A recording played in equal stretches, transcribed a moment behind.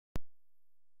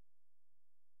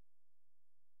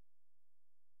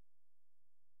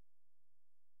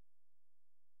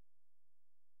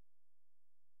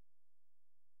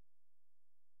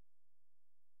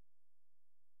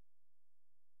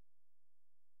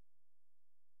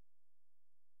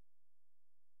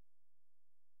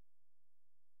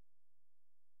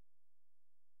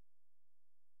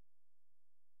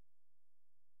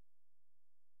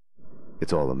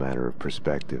It's all a matter of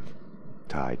perspective,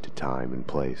 tied to time and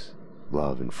place,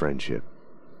 love and friendship,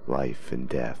 life and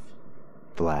death.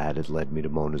 Vlad had led me to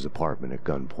Mona's apartment at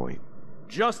gunpoint.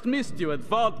 Just missed you at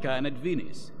vodka and at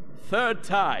Vinny's. Third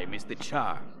time is the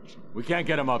charm. We can't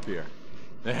get him up here.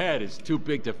 The head is too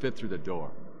big to fit through the door.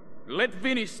 Let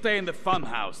Vinny stay in the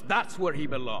funhouse. That's where he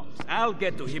belongs. I'll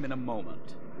get to him in a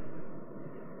moment.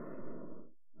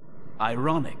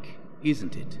 Ironic,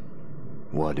 isn't it?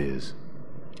 What is?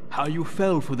 How you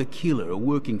fell for the killer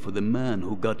working for the man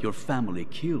who got your family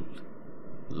killed.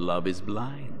 Love is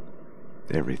blind.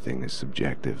 Everything is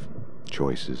subjective.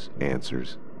 Choices,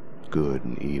 answers, good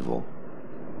and evil.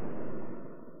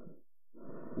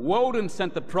 Woden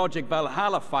sent the Project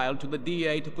Valhalla file to the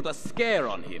DA to put a scare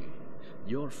on him.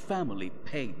 Your family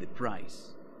paid the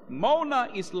price. Mona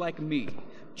is like me,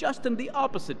 just in the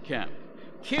opposite camp,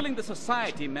 killing the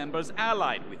society members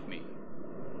allied with me.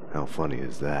 How funny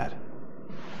is that?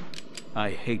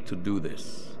 I hate to do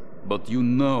this, but you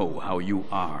know how you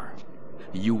are.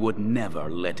 You would never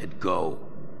let it go.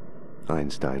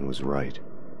 Einstein was right.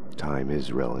 Time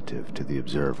is relative to the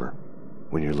observer.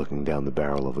 When you're looking down the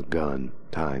barrel of a gun,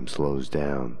 time slows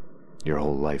down. Your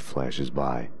whole life flashes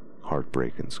by.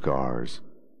 Heartbreak and scars.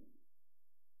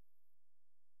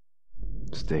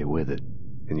 Stay with it,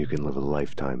 and you can live a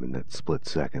lifetime in that split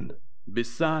second.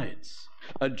 Besides,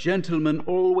 a gentleman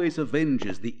always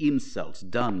avenges the insults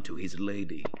done to his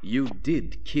lady. You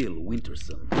did kill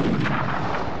Winterson.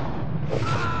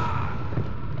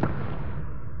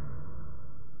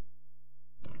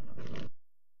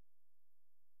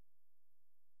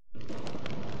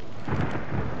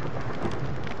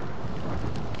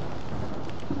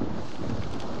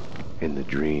 In the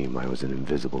dream, I was an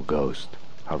invisible ghost,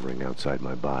 hovering outside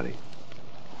my body.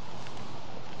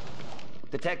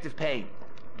 Detective Payne,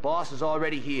 boss is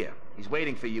already here. He's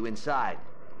waiting for you inside.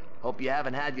 Hope you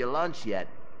haven't had your lunch yet.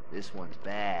 This one's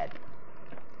bad.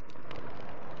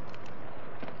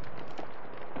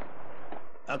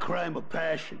 A crime of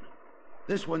passion.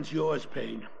 This one's yours,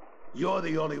 Payne. You're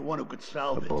the only one who could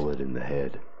solve A it. bullet in the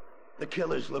head. The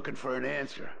killer's looking for an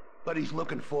answer, but he's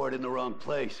looking for it in the wrong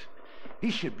place.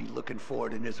 He should be looking for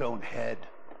it in his own head.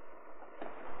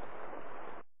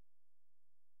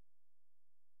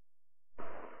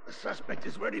 The suspect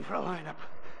is ready for a lineup.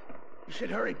 You should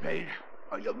hurry, Payne,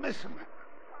 or you'll miss him.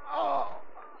 Oh!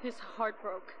 His heart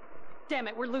broke. Damn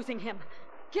it, we're losing him.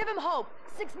 Give him hope.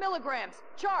 6 milligrams.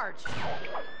 Charge.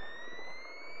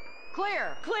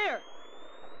 Clear. Clear.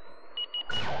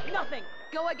 Nothing.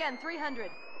 Go again. 300.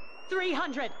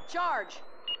 300. Charge.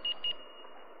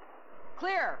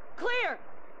 Clear. Clear.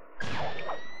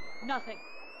 Nothing.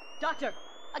 Doctor.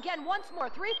 Again, once more.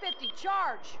 350.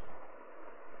 Charge.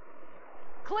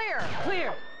 Clear.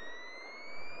 Clear.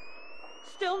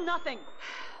 Still nothing.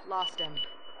 Lost him.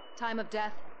 Time of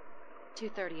death,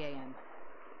 2:30 a.m.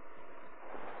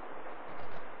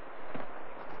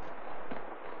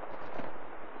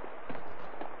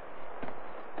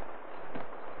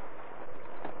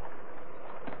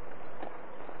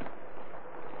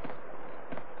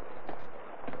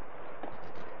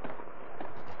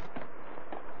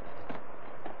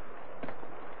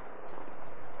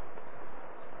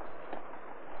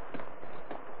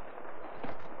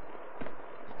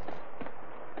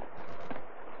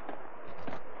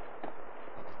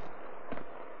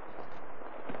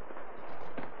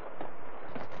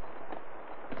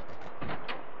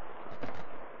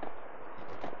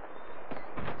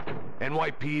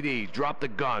 NYPD, drop the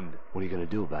gun. What are you gonna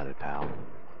do about it, pal?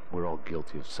 We're all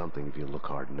guilty of something if you look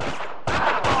hard enough.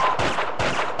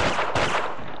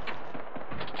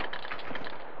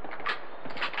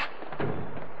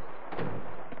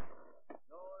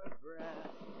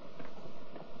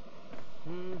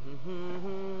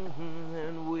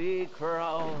 And we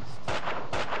crossed.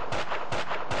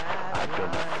 I've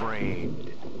been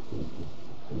framed.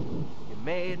 You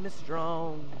made me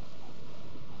strong.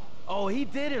 Oh, he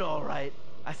did it all right.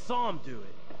 I saw him do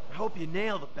it. I hope you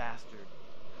nail the bastard.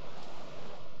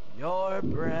 Your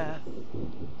breath.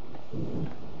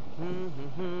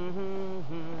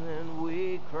 And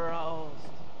we crossed.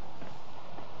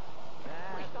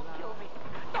 Please don't kill me.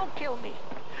 Don't kill me.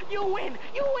 You win.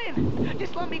 You win.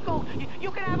 Just let me go. You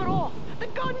can have it all. The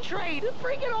gun trade.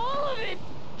 Freaking all of it.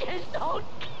 Just don't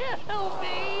kill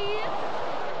me.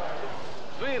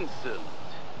 Vincent,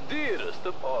 dearest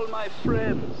of all my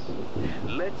friends,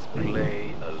 let's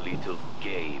play a little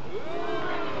game.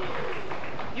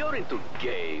 You're into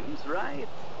games, right?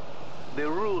 The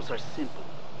rules are simple.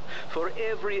 For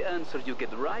every answer you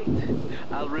get right,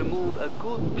 I'll remove a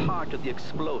good part of the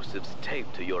explosives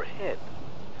taped to your head.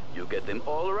 You get them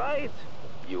all right,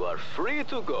 you are free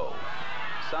to go.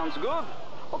 Sounds good?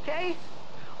 Okay?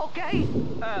 Okay?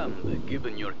 And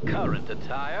given your current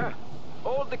attire,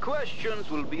 all the questions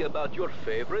will be about your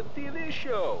favorite TV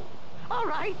show. All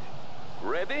right.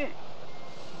 Ready?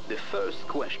 The first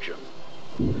question.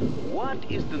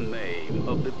 What is the name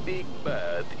of the big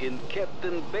bad in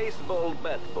Captain Baseball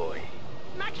Bat Boy?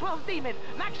 Maxwell's Demon!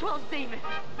 Maxwell's Demon!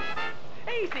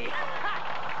 Easy!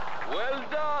 Well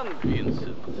done,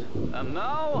 Vincent. And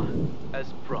now,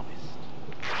 as promised.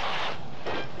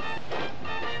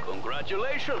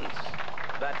 Congratulations!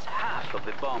 That's half of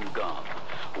the bomb gone.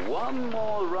 One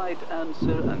more right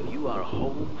answer and you are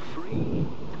home free.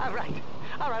 All right,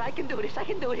 I can do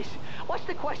this, What's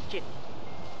the question?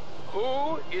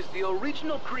 Who is the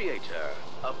original creator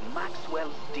of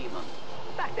Maxwell's Demon?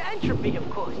 Back to Entropy, of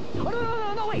course.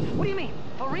 Oh, no, wait, what do you mean?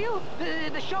 For real?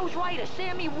 The show's writer,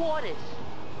 Sammy Waters.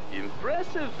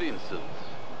 Impressive, Vincent.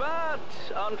 But,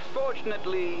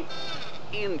 unfortunately,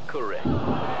 incorrect.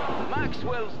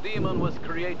 Maxwell's Demon was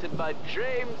created by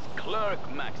James Clerk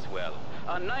Maxwell,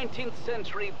 a 19th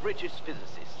century British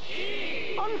physicist.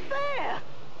 Unfair!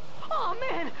 Oh,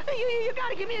 man, you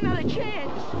gotta give me another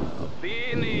chance.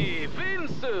 Beanie,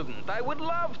 Vincent, I would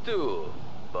love to.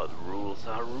 But rules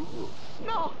are rules.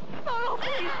 No,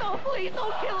 please,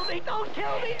 don't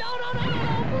kill me, no,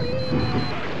 please!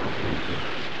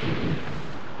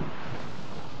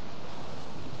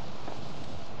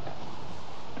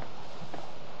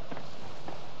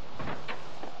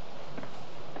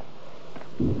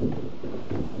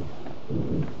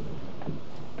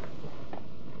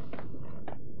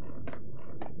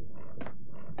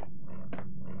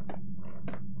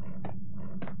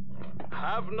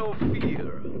 Have no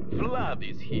fear. Vlad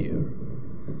is here.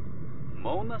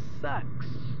 Mona Sachs.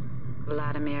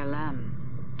 Vladimir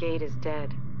Lem. Gate is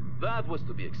dead. That was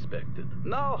to be expected.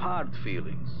 No hard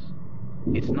feelings.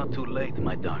 It's not too late,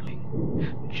 my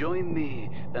darling. Join me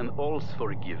and all's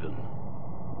forgiven.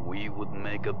 We would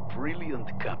make a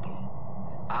brilliant couple.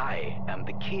 I am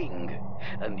the king,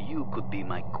 and you could be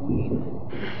my queen.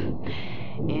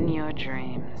 In your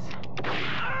dreams.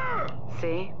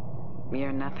 See?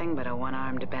 You're nothing but a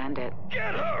one-armed bandit.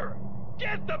 Get her!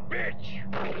 Get the bitch!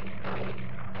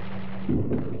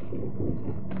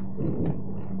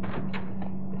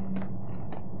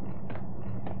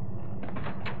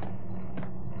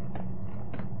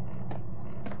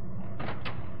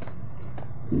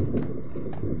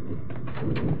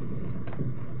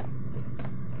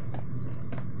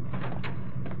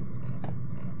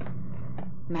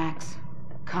 Max,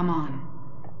 come on.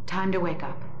 Time to wake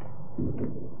up.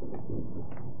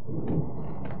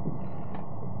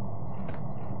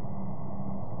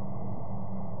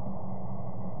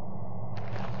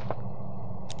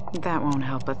 That won't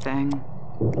help a thing.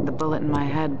 The bullet in my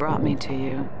head brought me to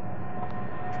you.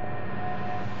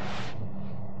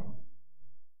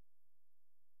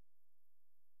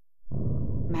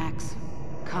 Max,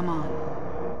 come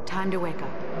on. Time to wake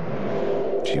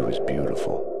up. She was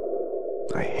beautiful.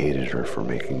 I hated her for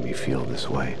making me feel this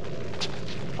way.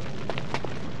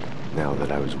 Now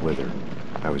that I was with her,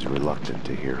 I was reluctant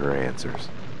to hear her answers.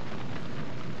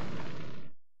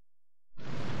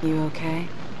 You okay?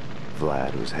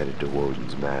 Vlad was headed to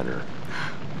Woden's manor.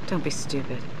 Don't be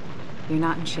stupid. You're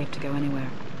not in shape to go anywhere.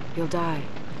 You'll die.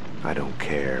 I don't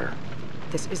care.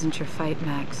 This isn't your fight,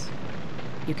 Max.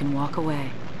 You can walk away.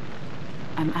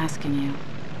 I'm asking you.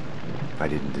 I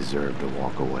didn't deserve to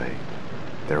walk away.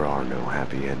 There are no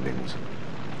happy endings.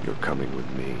 You're coming with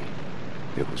me.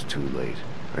 It was too late.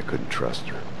 I couldn't trust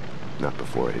her. Not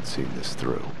before I had seen this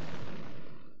through.